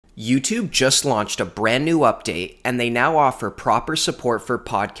YouTube just launched a brand new update, and they now offer proper support for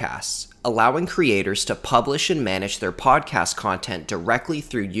podcasts, allowing creators to publish and manage their podcast content directly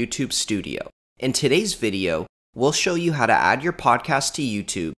through YouTube Studio. In today's video, we'll show you how to add your podcast to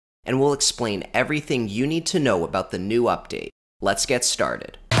YouTube, and we'll explain everything you need to know about the new update. Let's get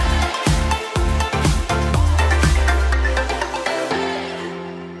started.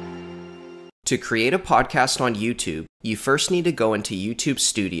 To create a podcast on YouTube, you first need to go into YouTube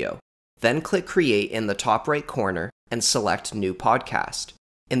Studio, then click Create in the top right corner and select New Podcast.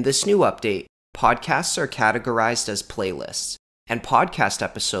 In this new update, podcasts are categorized as playlists, and podcast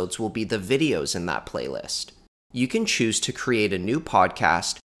episodes will be the videos in that playlist. You can choose to create a new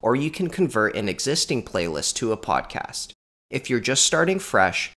podcast, or you can convert an existing playlist to a podcast. If you're just starting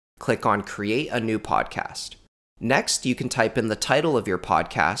fresh, click on Create a New Podcast. Next, you can type in the title of your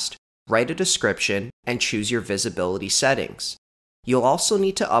podcast, write a description, and choose your visibility settings. You'll also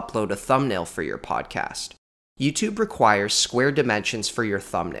need to upload a thumbnail for your podcast. YouTube requires square dimensions for your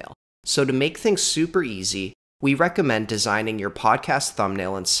thumbnail, so to make things super easy, we recommend designing your podcast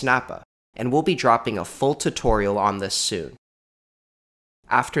thumbnail in Snappa, and we'll be dropping a full tutorial on this soon.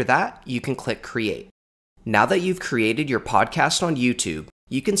 After that, you can click Create. Now that you've created your podcast on YouTube,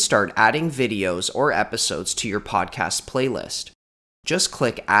 you can start adding videos or episodes to your podcast playlist. Just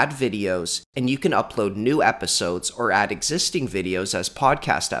click Add Videos, and you can upload new episodes or add existing videos as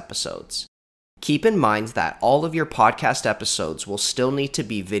podcast episodes. Keep in mind that all of your podcast episodes will still need to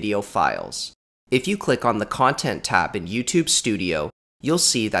be video files. If you click on the Content tab in YouTube Studio, you'll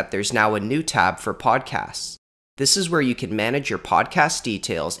see that there's now a new tab for podcasts. This is where you can manage your podcast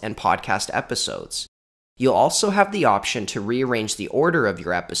details and podcast episodes. You'll also have the option to rearrange the order of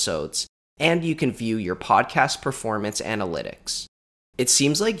your episodes, and you can view your podcast performance analytics. It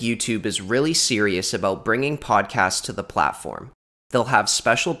seems like YouTube is really serious about bringing podcasts to the platform. They'll have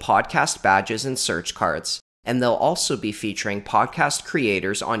special podcast badges and search cards, and they'll also be featuring podcast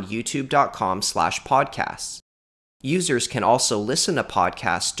creators on youtube.com/podcasts. Users can also listen to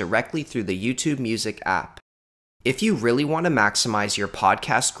podcasts directly through the YouTube Music app. If you really want to maximize your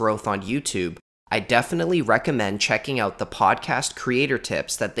podcast growth on YouTube, I definitely recommend checking out the podcast creator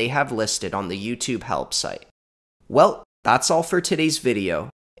tips that they have listed on the YouTube help site. Well, that's all for today's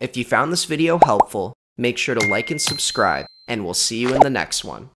video. If you found this video helpful, make sure to like and subscribe, and we'll see you in the next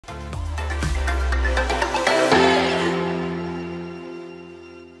one.